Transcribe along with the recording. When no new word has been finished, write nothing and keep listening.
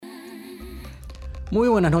Muy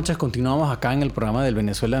buenas noches, continuamos acá en el programa del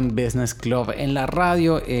Venezuelan Business Club en la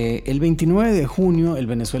radio. El 29 de junio el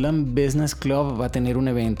Venezuelan Business Club va a tener un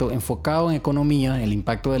evento enfocado en economía, el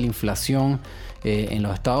impacto de la inflación en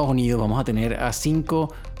los Estados Unidos. Vamos a tener a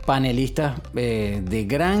 5 panelistas de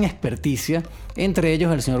gran experticia, entre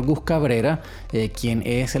ellos el señor Gus Cabrera, quien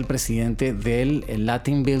es el presidente del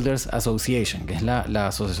Latin Builders Association, que es la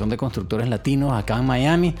asociación de constructores latinos acá en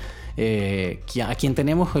Miami. A quien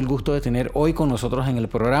tenemos el gusto de tener hoy con nosotros en el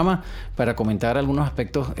programa para comentar algunos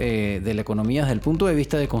aspectos de la economía desde el punto de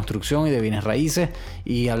vista de construcción y de bienes raíces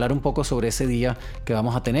y hablar un poco sobre ese día que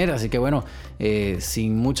vamos a tener. Así que bueno,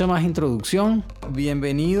 sin mucha más introducción,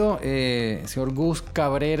 bienvenido señor Gus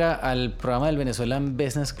Cabrera al programa del Venezuelan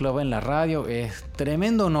Business Club en la radio. Es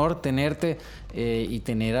tremendo honor tenerte y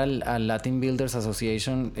tener al Latin Builders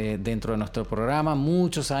Association dentro de nuestro programa.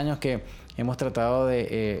 Muchos años que hemos tratado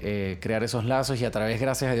de crear esos lazos y a través,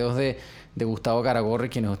 gracias a Dios, de Gustavo Garagorri,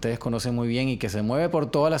 quienes ustedes conocen muy bien y que se mueve por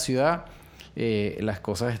toda la ciudad, las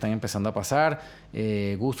cosas están empezando a pasar.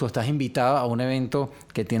 Gusto, estás invitado a un evento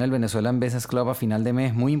que tiene el Venezuelan Business Club a final de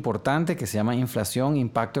mes muy importante que se llama Inflación,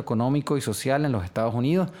 Impacto Económico y Social en los Estados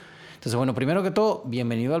Unidos. Entonces, bueno, primero que todo,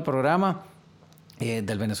 bienvenido al programa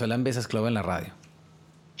del Venezuelan Business Club en la radio.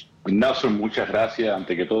 Nelson, muchas gracias.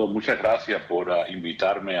 Ante que todo, muchas gracias por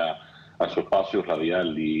invitarme a su espacio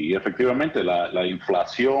radial. Y efectivamente la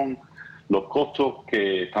inflación, los costos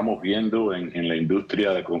que estamos viendo en la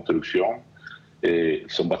industria de construcción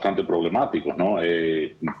son bastante problemáticos, ¿no?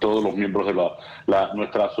 Todos los miembros de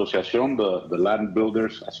nuestra asociación, the Land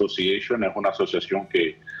Builders Association, es una asociación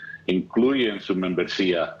que incluye en su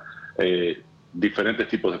membresía diferentes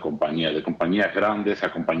tipos de compañías grandes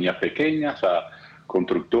a compañías pequeñas, a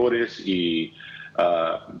constructores y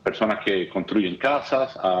personas que construyen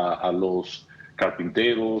casas, a los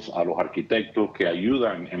carpinteros, a los arquitectos que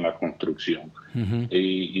ayudan en la construcción. Uh-huh.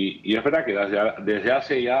 Y es verdad que desde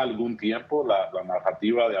hace ya algún tiempo la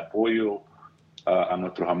narrativa de apoyo a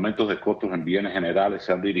nuestros aumentos de costos en bienes generales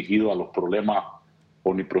se han dirigido a los problemas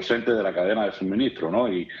omnipresentes de la cadena de suministro,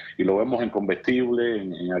 ¿no? Y lo vemos en combustible,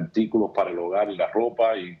 en artículos para el hogar y la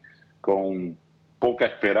ropa, y con poca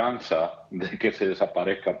esperanza de que se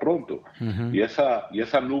desaparezca pronto. Uh-huh. Y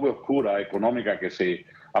esa nube oscura económica que se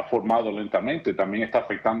ha formado lentamente también está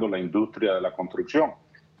afectando la industria de la construcción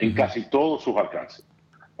en casi todos sus alcances.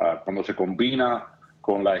 Cuando se combina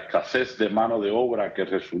con la escasez de mano de obra que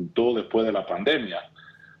resultó después de la pandemia,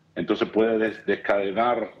 entonces puede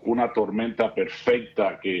descadenar una tormenta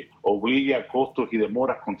perfecta que obliga a costos y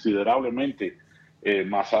demoras considerablemente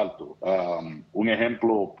más alto. Un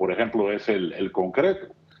ejemplo, por ejemplo, es el concreto.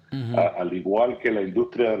 Uh-huh. Al igual que la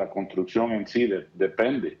industria de la construcción en sí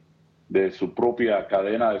depende de su propia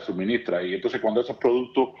cadena de suministro. Y entonces cuando esos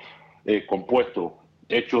productos compuestos,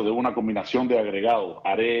 hechos de una combinación de agregados,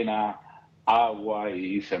 arena, agua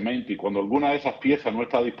y cemento, y cuando alguna de esas piezas no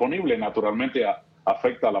está disponible, naturalmente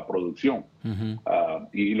afecta a la producción. Uh-huh.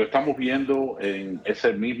 Y lo estamos viendo en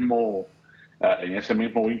ese mismo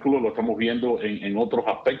vínculo, lo estamos viendo en otros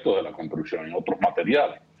aspectos de la construcción, en otros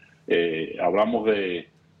materiales. Hablamos de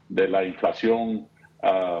la inflación,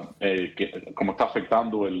 cómo está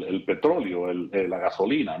afectando el petróleo, la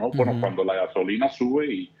gasolina, ¿no? Uh-huh. Bueno, cuando la gasolina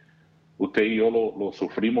sube, y usted y yo lo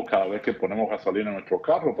sufrimos cada vez que ponemos gasolina en nuestro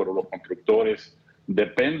carro, pero los constructores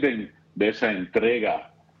dependen de esa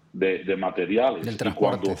entrega de materiales. Del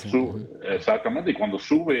transporte, exactamente, y cuando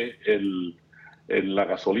sube la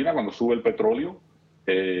gasolina, cuando sube el petróleo,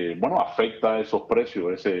 afecta esos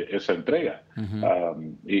precios, esa entrega.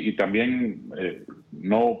 Uh-huh. Y también,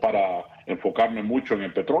 no para enfocarme mucho en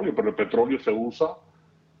el petróleo, pero el petróleo se usa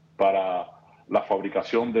para la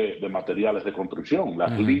fabricación de materiales de construcción,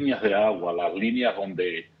 las uh-huh. líneas de agua, las líneas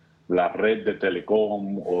donde la red de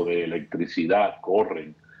telecom o de electricidad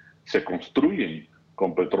corren, se construyen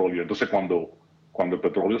con petróleo. Entonces cuando el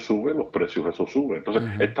petróleo sube, los precios de eso suben. Entonces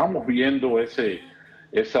uh-huh. estamos viendo ese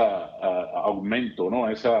aumento, ¿no?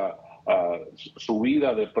 Esa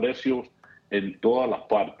subida de precios en todas las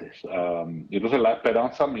partes. Entonces la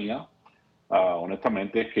esperanza mía,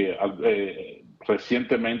 honestamente, es que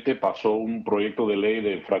recientemente pasó un proyecto de ley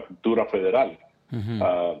de infraestructura federal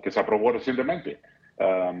uh-huh. Que se aprobó recientemente,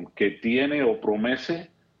 que tiene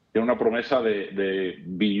una promesa de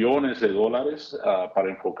billones de dólares para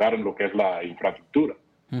enfocar en lo que es la infraestructura.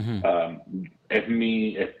 Uh-huh. Es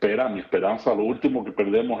mi esperanza. Lo último que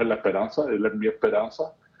perdemos es la esperanza. Es mi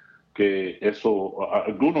esperanza que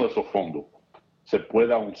alguno de esos fondos se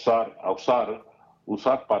pueda usar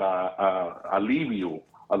para alivio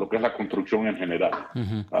a lo que es la construcción en general.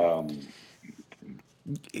 Uh-huh.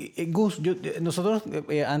 Gus, nosotros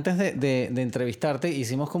antes de entrevistarte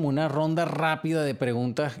hicimos como una ronda rápida de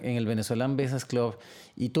preguntas en el Venezuelan Business Club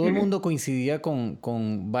y todo el mundo coincidía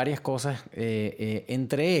con varias cosas,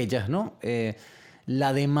 entre ellas, ¿no?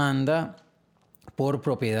 La demanda por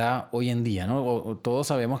propiedad hoy en día, ¿no? Todos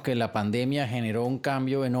sabemos que la pandemia generó un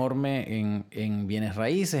cambio enorme en bienes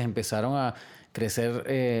raíces, empezaron a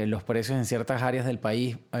crecer los precios en ciertas áreas del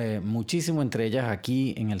país muchísimo, entre ellas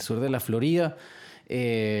aquí en el sur de la Florida.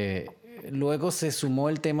 Luego se sumó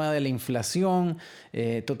el tema de la inflación.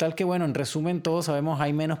 Total que, bueno, en resumen, todos sabemos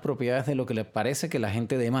hay menos propiedades de lo que le parece que la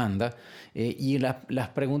gente demanda. Y las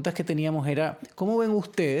preguntas que teníamos era, ¿cómo ven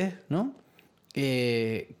ustedes, no?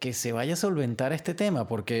 Que se vaya a solventar este tema?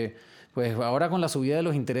 Porque pues ahora con la subida de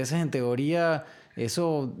los intereses, en teoría,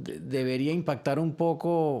 eso debería impactar un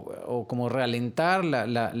poco o como realentar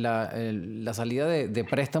la salida de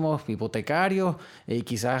préstamos hipotecarios y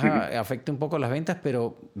quizás afecte un poco las ventas,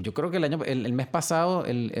 pero yo creo que el mes pasado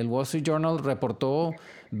el Wall Street Journal reportó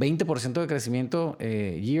 20% de crecimiento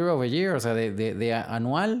year over year, o sea, de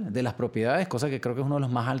anual de las propiedades, cosa que creo que es uno de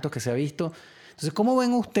los más altos que se ha visto. Entonces, ¿cómo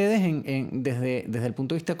ven ustedes desde el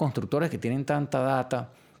punto de vista de constructores que tienen tanta data?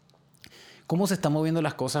 ¿Cómo se están moviendo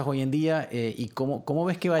las cosas hoy en día y cómo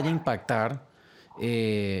ves que vaya a impactar,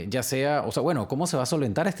 ya sea, o sea, bueno, cómo se va a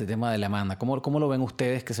solventar este tema de la demanda? ¿Cómo lo ven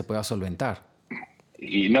ustedes que se pueda solventar?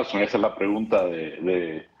 Y Nelson, esa es la pregunta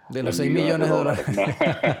de los 6 millones de dólares.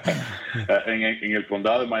 En el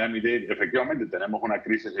condado de Miami-Dade, efectivamente, tenemos una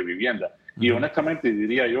crisis de vivienda. Y honestamente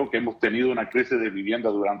diría yo que hemos tenido una crisis de vivienda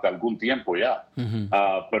durante algún tiempo ya.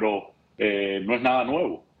 Pero no es nada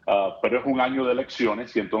nuevo. Pero es un año de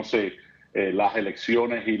elecciones y entonces las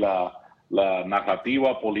elecciones y la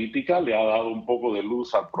narrativa política le ha dado un poco de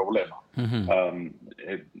luz al problema.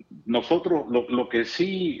 Nosotros, lo que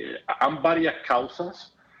sí, han varias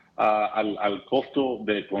causas al costo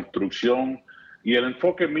de construcción y el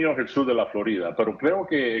enfoque mío es el sur de la Florida, pero creo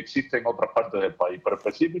que existen otras partes del país, pero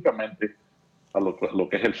específicamente a lo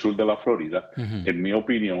que es el sur de la Florida, en mi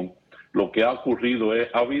opinión, lo que ha ocurrido es,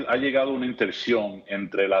 ha llegado una intersección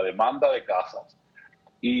entre la demanda de casas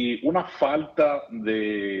y una falta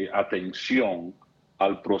de atención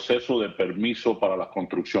al proceso de permiso para las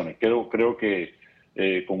construcciones. Creo que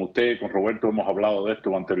con usted, con Roberto, hemos hablado de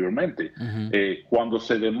esto anteriormente. Cuando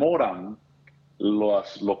se demoran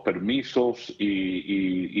los permisos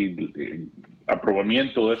y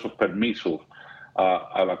aprobamiento de esos permisos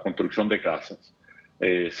a la construcción de casas,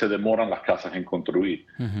 se demoran las casas en construir.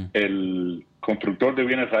 El constructor de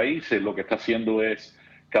bienes raíces lo que está haciendo es,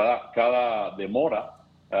 cada demora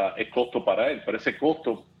es costo para él, pero ese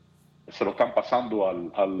costo se lo están pasando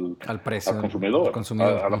al precio, al consumidor,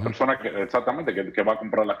 a la persona que va a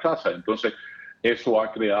comprar las casas. Entonces, eso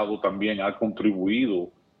ha contribuido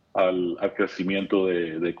al crecimiento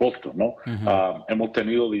de costos, ¿no? Hemos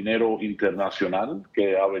tenido dinero internacional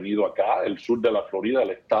que ha venido acá. El sur de la Florida,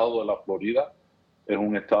 el estado de la Florida, es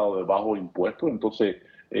un estado de bajo impuesto. Entonces,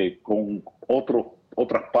 con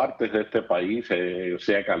otras partes de este país,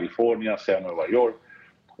 sea California, sea Nueva York,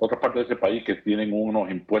 otras partes de este país que tienen unos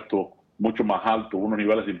impuestos mucho más altos, unos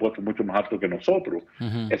niveles de impuestos mucho más altos que nosotros.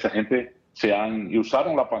 Esa gente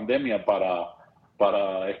usaron la pandemia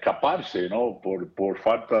para escaparse, ¿no? Por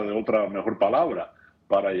falta de otra mejor palabra,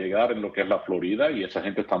 para llegar en lo que es la Florida, y esa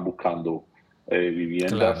gente están buscando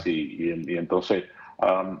viviendas. Claro. Y entonces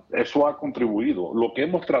eso ha contribuido. Lo que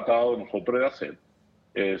hemos tratado nosotros de hacer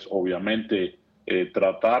es obviamente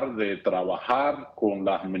tratar de trabajar con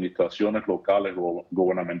las administraciones locales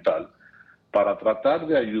gubernamentales para tratar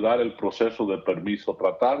de ayudar el proceso de permiso,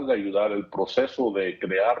 tratar de ayudar el proceso de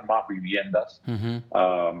crear más viviendas,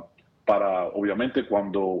 para, obviamente,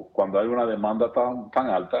 cuando hay una demanda tan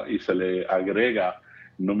alta y se le agrega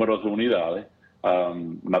números de unidades,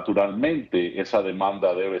 naturalmente esa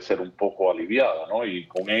demanda debe ser un poco aliviada, ¿no? Y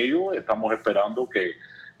con ello estamos esperando que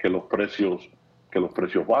los precios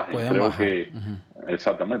bajen.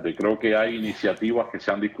 Exactamente. Creo que hay iniciativas que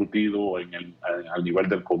se han discutido al nivel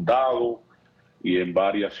del condado y en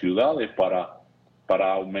varias ciudades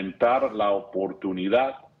para aumentar la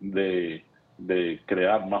oportunidad de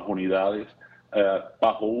crear más unidades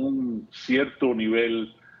bajo un cierto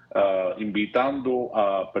nivel, invitando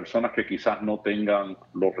a personas que quizás no tengan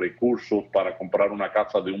los recursos para comprar una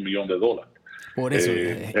casa de $1 millón. Por eso,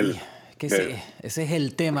 ese es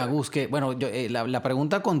el tema, Gus, que bueno, la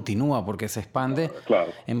pregunta continúa porque se expande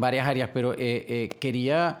en varias áreas, pero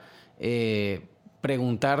quería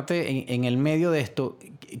preguntarte en el medio de esto,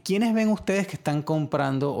 ¿quiénes ven ustedes que están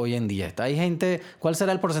comprando hoy en día? ¿Hay gente? ¿Cuál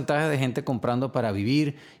será el porcentaje de gente comprando para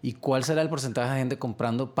vivir y cuál será el porcentaje de gente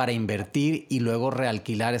comprando para invertir y luego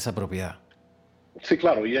realquilar esa propiedad? Sí,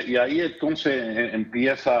 claro, y ahí entonces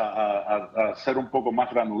empieza a ser un poco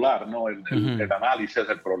más granular, ¿no? El Ujú. análisis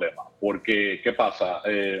del problema. Porque, ¿qué pasa?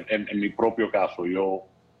 En mi propio caso, yo,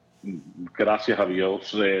 gracias a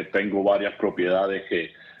Dios, tengo varias propiedades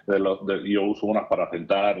que yo uso unas para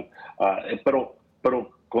rentar,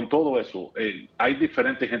 pero con todo eso, hay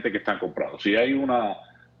diferentes gente que están comprando. Si hay una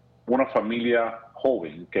familia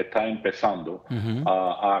joven que está empezando Ujú.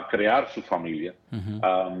 a crear su familia. Ujú.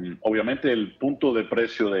 Obviamente el punto de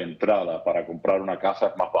precio de entrada para comprar una casa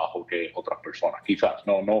es más bajo que otras personas. Quizás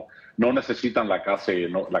no necesitan la casa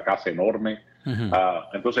enorme. Ujú.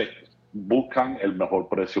 Entonces buscan el mejor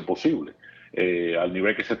precio posible. Al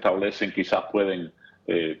nivel que se establecen, quizás pueden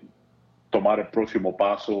tomar el próximo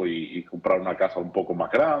paso y comprar una casa un poco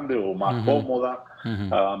más grande o más Ujú. cómoda.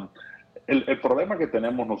 Ujú. Um, el problema que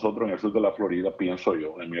tenemos nosotros en el sur de la Florida, pienso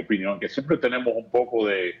yo, en mi opinión, que siempre tenemos un poco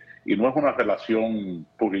y no es una relación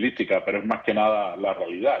pugilística, pero es más que nada la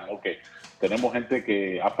realidad, ¿no? Que tenemos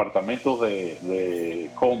gente apartamentos de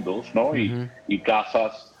condos, ¿no? Ujú. Y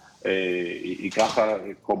casas, y casas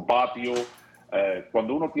con patio.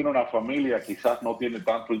 Cuando uno tiene una familia, quizás no tiene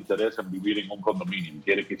tanto interés en vivir en un condominio,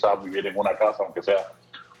 quiere quizás vivir en una casa, aunque sea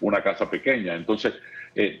una casa pequeña. Entonces,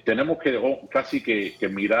 tenemos casi que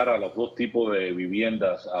mirar a los dos tipos de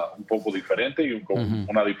viviendas un poco diferentes y con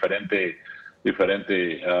Ujú. una diferente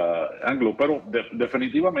ángulo. Pero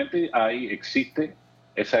definitivamente ahí existe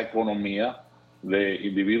esa economía de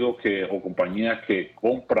individuos o compañías que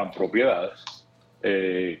compran propiedades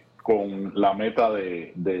con la meta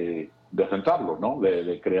de rentarlos, ¿no?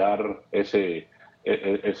 De crear esa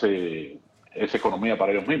economía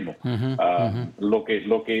para ellos mismos. Ujú. Ujú.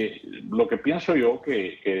 Lo que pienso yo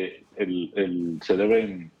que se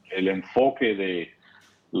debe el enfoque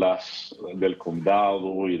del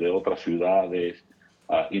condado y de otras ciudades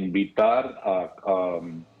a invitar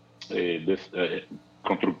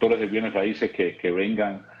constructores de bienes raíces que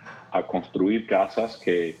vengan a construir casas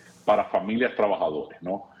para familias trabajadoras,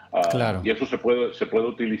 ¿no? Claro. Y eso se puede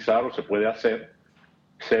utilizar o se puede hacer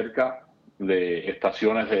cerca de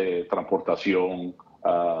estaciones de transportación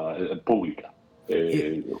pública.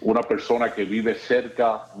 Y- Una persona que vive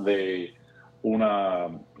cerca de una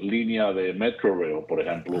línea de Metro Rail, por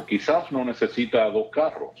ejemplo, quizás no necesita dos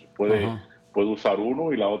carros, puede, Ajá. puede usar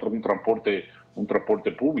uno y la otra un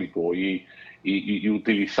transporte público y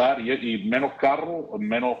utilizar y menos carros,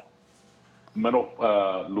 menos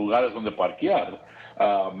lugares donde parquear,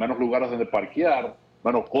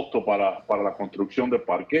 menos costo para la construcción de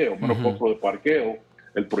parqueo, menos Ujú. costo de parqueo,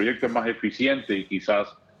 el proyecto es más eficiente y quizás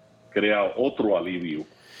crea otro alivio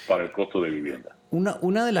para el costo de vivienda.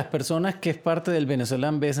 Una de las personas que es parte del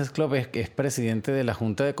Venezuelan Business Club es presidente de la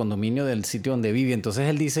Junta de Condominio del sitio donde vive. Entonces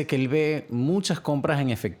él dice que él ve muchas compras en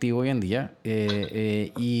efectivo hoy en día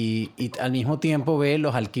y al mismo tiempo ve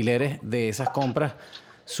los alquileres de esas compras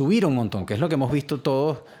subir un montón, que es lo que hemos visto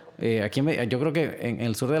todos. Yo creo que en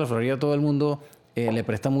el sur de la Florida todo el mundo le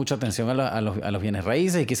presta mucha atención a los bienes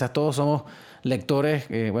raíces y quizás todos somos lectores,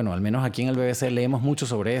 bueno, al menos aquí en el BBC leemos mucho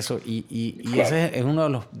sobre eso y Claro. ese es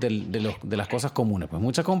uno de las cosas comunes. Pues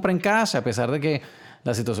mucha compra en casa, a pesar de que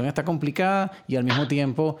la situación está complicada y al mismo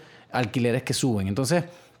tiempo alquileres que suben. Entonces,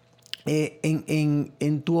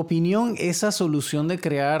 en tu opinión, esa solución de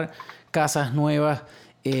crear casas nuevas,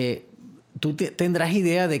 ¿tú tendrás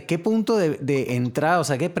idea de qué punto de entrada, o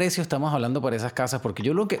sea, qué precio estamos hablando por esas casas? Porque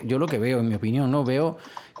yo lo que veo, en mi opinión, no veo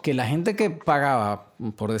que la gente que pagaba,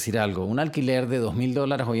 por decir algo, un alquiler de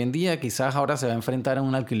 $2,000 hoy en día, quizás ahora se va a enfrentar a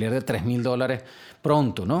un alquiler de $3,000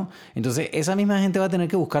 pronto, ¿no? Entonces, esa misma gente va a tener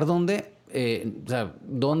que buscar o sea,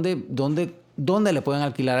 dónde le pueden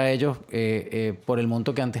alquilar a ellos por el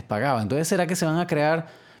monto que antes pagaba. Entonces, ¿será que se van a crear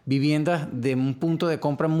viviendas de un punto de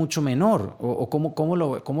compra mucho menor? ¿O cómo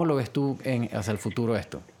lo ves tú hacia el futuro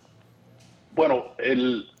esto? Bueno,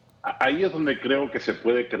 ahí es donde creo que se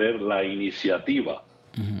puede crear la iniciativa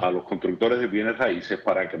Uh-huh. a los constructores de bienes raíces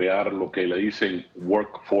para crear lo que le dicen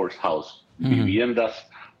workforce house, Uh-huh. viviendas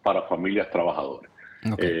para familias trabajadoras.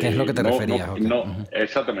 Ok, ¿qué es lo que te No, referías? no, Ok. no, Uh-huh.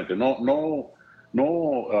 exactamente, no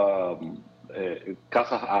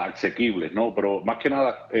casas asequibles, no, pero más que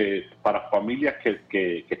nada para familias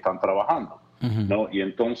que están trabajando, Uh-huh. ¿no? Y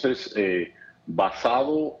entonces,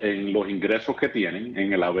 basado en los ingresos que tienen,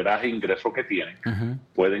 en el averaje ingreso que tienen, Uh-huh.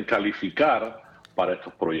 pueden calificar para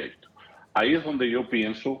estos proyectos. Ahí es donde yo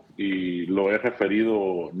pienso, y lo he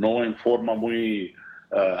referido no en forma muy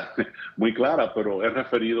clara, pero he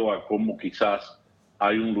referido a cómo quizás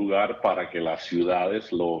hay un lugar para que las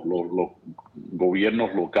ciudades, los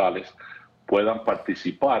gobiernos locales puedan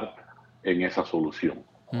participar en esa solución,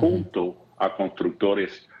 Uh-huh. junto a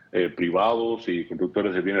constructores privados y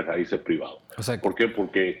constructores de bienes raíces privados. O sea, ¿Por qué?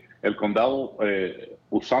 Porque el condado,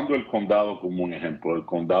 usando el condado como un ejemplo, el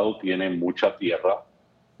condado tiene mucha tierra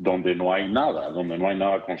donde no hay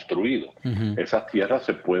nada construido. Esas tierras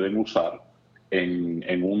se pueden usar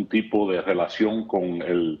en un tipo de relación con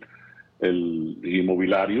el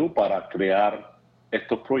inmobiliario para crear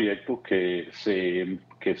estos proyectos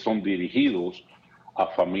que son dirigidos a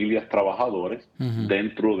familias trabajadores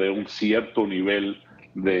dentro de un cierto nivel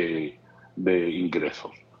de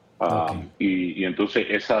ingresos. Y entonces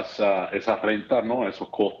esas rentas, ¿no? Esos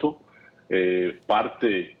costos,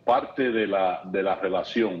 parte de la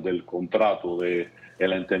relación, del contrato,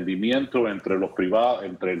 del entendimiento entre los privados,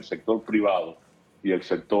 entre el sector privado y el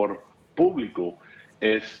sector público,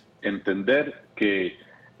 es entender que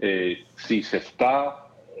si se está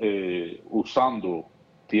usando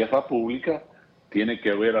tierra pública, tiene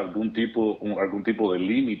que haber algún tipo de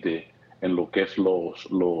límite en lo que es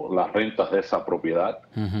las rentas de esa propiedad,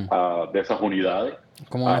 de esas unidades.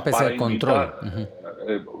 Como una especie de control.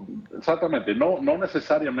 Exactamente, no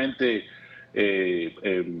necesariamente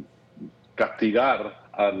castigar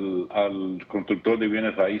al constructor de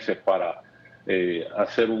bienes raíces para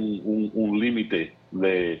hacer un límite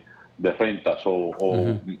de rentas o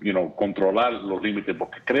controlar los límites,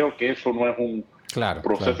 porque creo que eso no es un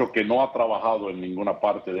proceso que no ha trabajado en ninguna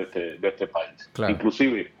parte de este país.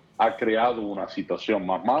 Inclusive ha creado una situación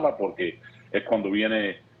más mala porque es cuando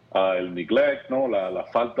viene el neglect, ¿no? La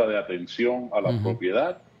falta de atención a la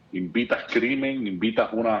propiedad, invitas crimen,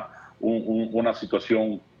 invitas una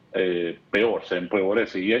situación peor, se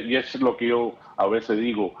empeorece. Y es lo que yo a veces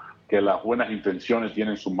digo, que las buenas intenciones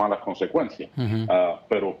tienen sus malas consecuencias.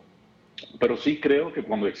 Pero sí creo que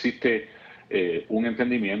cuando existe un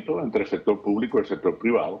entendimiento entre el sector público y el sector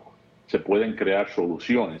privado, se pueden crear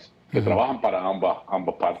soluciones que trabajan para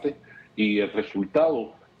ambas partes, y el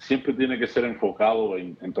resultado siempre tiene que ser enfocado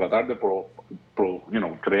en tratar de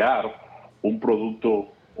crear un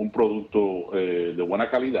producto de buena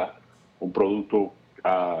calidad, un producto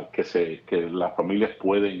que las familias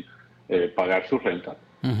pueden pagar su renta,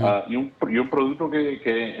 y un producto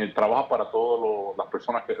que trabaja para todas las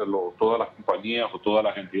personas, todas las compañías o todas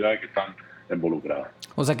las entidades que están involucradas.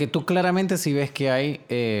 O sea que tú claramente si ves que hay,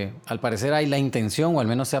 al parecer hay la intención, o al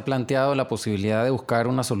menos se ha planteado la posibilidad de buscar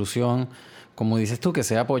una solución, como dices tú, que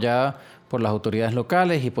sea apoyada por las autoridades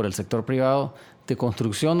locales y por el sector privado de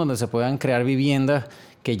construcción, donde se puedan crear viviendas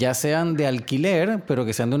que ya sean de alquiler, pero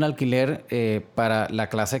que sean de un alquiler para la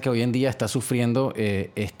clase que hoy en día está sufriendo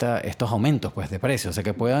estos aumentos, pues, de precios. O sea,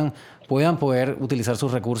 que puedan poder utilizar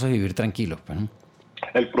sus recursos y vivir tranquilos, pues, ¿no?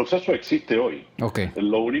 El proceso existe hoy. Okay.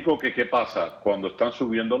 Lo único que pasa cuando están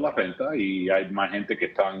subiendo la renta y hay más gente que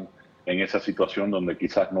están en esa situación donde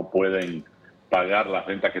quizás no pueden pagar la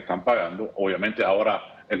renta que están pagando, obviamente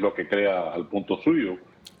ahora es lo que crea, al punto suyo,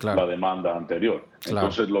 la demanda anterior.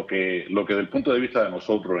 Entonces lo que desde el punto de vista de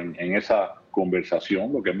nosotros en esa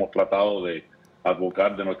conversación, lo que hemos tratado de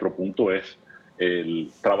advocar de nuestro punto es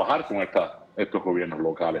el trabajar con estos gobiernos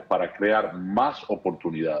locales para crear más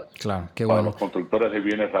oportunidades para los constructores de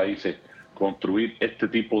bienes raíces, construir este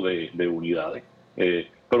tipo de unidades.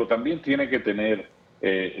 Pero también tiene que tener,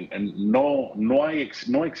 no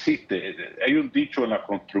existe, hay un dicho en la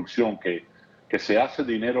construcción que se hace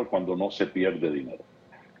dinero cuando no se pierde dinero.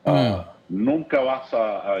 Nunca vas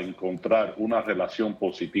a encontrar una relación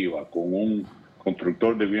positiva con un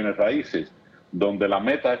constructor de bienes raíces donde la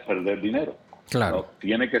meta es perder dinero. Claro. ¿No?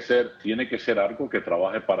 Tiene que ser algo que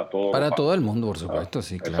trabaje para todo. Para todo el mundo, por supuesto,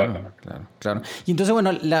 sí, claro. Y entonces,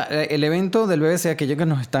 bueno, el evento del BBC, aquellos que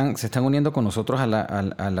se están uniendo con nosotros a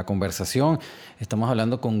la conversación, estamos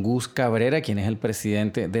hablando con Gus Cabrera, quien es el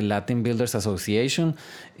presidente del Latin Builders Association,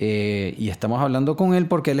 y estamos hablando con él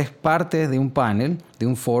porque él es parte de un panel, de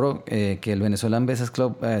un foro que el Venezuelan Business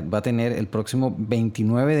Club va a tener el próximo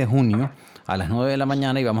 29 de junio, a las 9 de la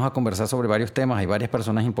mañana, y vamos a conversar sobre varios temas. Hay varias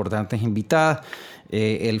personas importantes invitadas.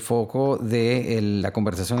 El foco de la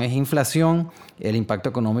conversación es inflación, el impacto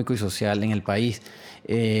económico y social en el país.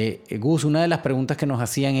 Gus, una de las preguntas que nos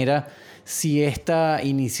hacían era si esta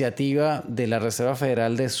iniciativa de la Reserva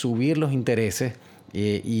Federal de subir los intereses,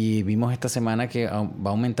 y vimos esta semana que va a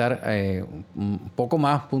aumentar un poco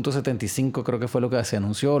más, 0.75 creo que fue lo que se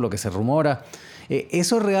anunció, lo que se rumora.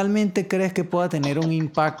 ¿Eso realmente crees que pueda tener un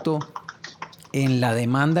impacto en la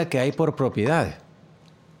demanda que hay por propiedades?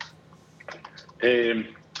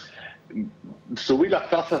 Subir las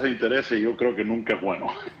tasas de interés yo creo que nunca es bueno.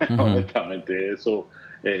 Honestamente, eso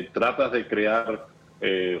tratas de crear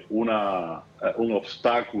un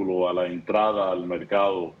obstáculo a la entrada al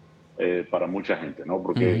mercado para mucha gente, ¿no?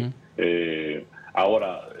 Porque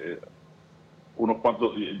ahora unos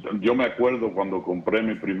cuantos, yo me acuerdo cuando compré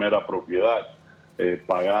mi primera propiedad,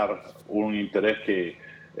 pagar un interés que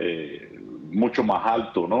mucho más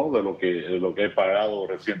alto, ¿no? de lo que he pagado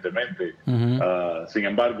recientemente. Sin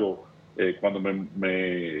embargo, cuando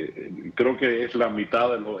creo que es la mitad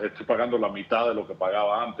estoy pagando la mitad de lo que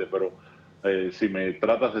pagaba antes, pero si me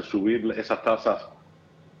tratas de subir esas tasas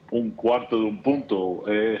un cuarto de un punto,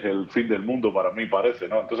 es el fin del mundo para mí, parece,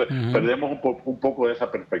 ¿no? Entonces perdemos un poco de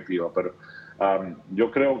esa perspectiva, pero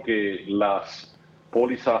yo creo que las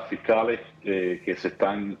pólizas fiscales que se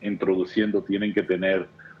están introduciendo tienen que tener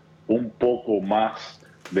un poco más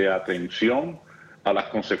de atención a las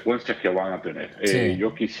consecuencias que van a tener. Sí.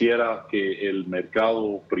 Yo quisiera que el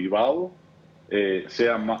mercado privado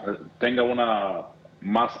tenga una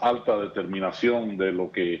más alta determinación de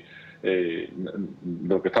lo que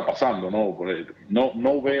está pasando, ¿no?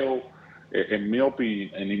 No veo, en mi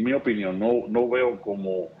opinión, no veo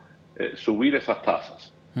como subir esas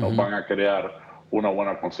tasas nos van a crear una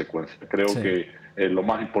buena consecuencia. Creo que lo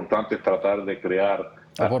más importante es tratar de crear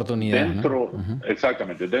oportunidad, dentro, ¿no?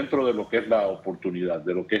 Exactamente, dentro de lo que es la oportunidad,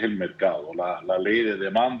 de lo que es el mercado, la ley de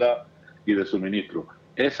demanda y de suministro.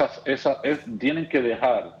 Tienen que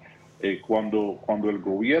dejar, cuando el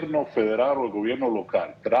gobierno federal o el gobierno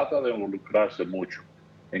local trata de involucrarse mucho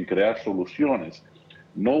en crear soluciones,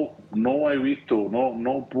 no he visto,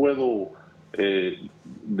 no puedo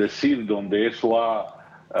decir donde eso ha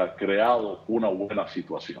creado una buena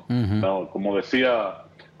situación. ¿No? Como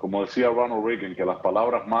decía Ronald Reagan, que las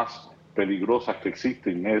palabras más peligrosas que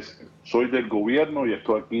existen es: soy del gobierno y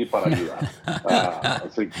estoy aquí para ayudar.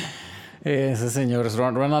 Así que, ese señor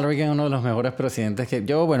Ronald Reagan, uno de los mejores presidentes que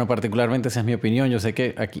yo, bueno, particularmente esa es mi opinión. Yo sé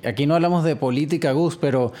que aquí no hablamos de política, Gus,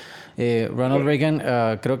 pero Ronald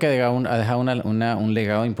Reagan creo que ha dejado un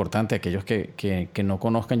legado importante a aquellos que no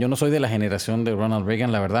conozcan. Yo no soy de la generación de Ronald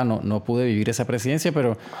Reagan, la verdad, no pude vivir esa presidencia,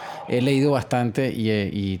 pero he leído bastante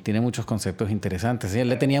y tiene muchos conceptos interesantes. ¿Sí? Él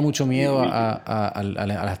le tenía mucho miedo a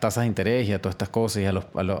las tasas de interés y a todas estas cosas y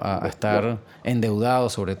a estar endeudado,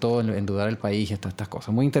 sobre todo endeudar el país y todas estas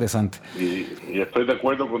cosas. Muy interesante. Y estoy de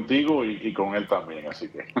acuerdo contigo y con él también, así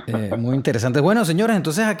que... Muy interesante. Bueno, señores,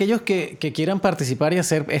 entonces aquellos que quieran participar y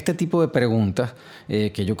hacer este tipo de preguntas,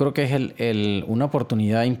 que yo creo que es una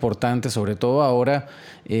oportunidad importante, sobre todo ahora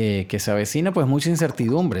que se avecina pues mucha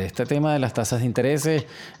incertidumbre. Este tema de las tasas de intereses,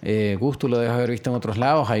 Gus, tú lo debes haber visto en otros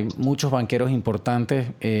lados. Hay muchos banqueros importantes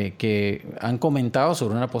que han comentado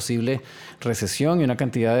sobre una posible recesión y una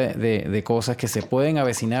cantidad de cosas que se pueden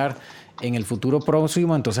avecinar en el futuro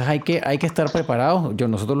próximo. Entonces hay que estar preparados.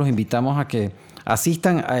 Nosotros los invitamos a que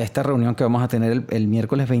asistan a esta reunión que vamos a tener el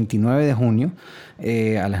miércoles 29 de junio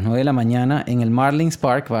a las 9 de la mañana en el Marlins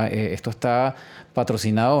Park. Esto está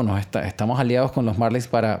patrocinado, estamos aliados con los Marlins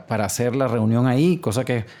para hacer la reunión ahí, cosa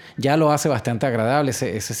que ya lo hace bastante agradable.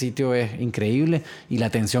 Ese sitio es increíble y la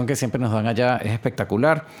atención que siempre nos dan allá es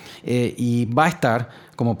espectacular. Y va a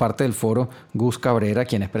estar como parte del foro Gus Cabrera,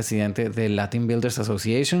 quien es presidente de Latin Builders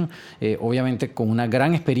Association, obviamente con una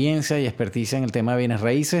gran experiencia y experticia en el tema de bienes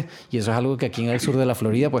raíces, y eso es algo que aquí en el sur de la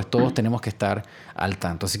Florida pues todos tenemos que estar al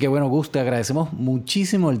tanto. Así que bueno, Gus, te agradecemos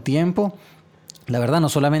muchísimo el tiempo. La verdad, no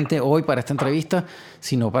solamente hoy para esta entrevista,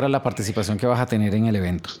 sino para la participación que vas a tener en el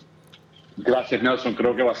evento. Gracias, Nelson.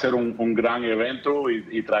 Creo que va a ser un gran evento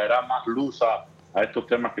y traerá más luz a estos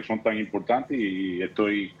temas que son tan importantes, y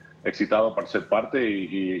estoy excitado para ser parte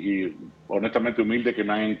y honestamente humilde que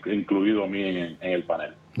me han incluido a mí en el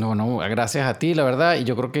panel. No, gracias a ti, la verdad, y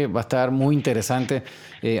yo creo que va a estar muy interesante.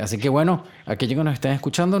 Así que bueno, aquellos que nos estén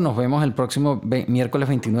escuchando, nos vemos el próximo miércoles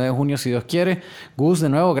 29 de junio, si Dios quiere. Gus, de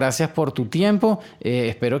nuevo, gracias por tu tiempo.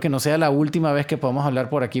 Espero que no sea la última vez que podamos hablar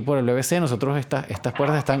por aquí, por el BBC. Nosotros estas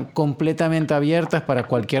puertas están completamente abiertas para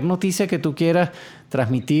cualquier noticia que tú quieras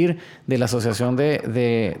transmitir de la Asociación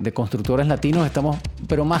de Constructores Latinos. Estamos,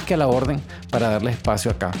 pero más que a la orden, para darles espacio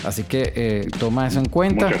acá. Así que toma eso en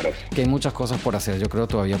cuenta, que hay muchas cosas por hacer, yo creo,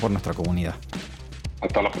 todavía por nuestra comunidad.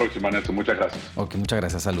 Hasta la próxima, Nelson. Muchas gracias. Ok, muchas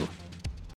gracias. Salud.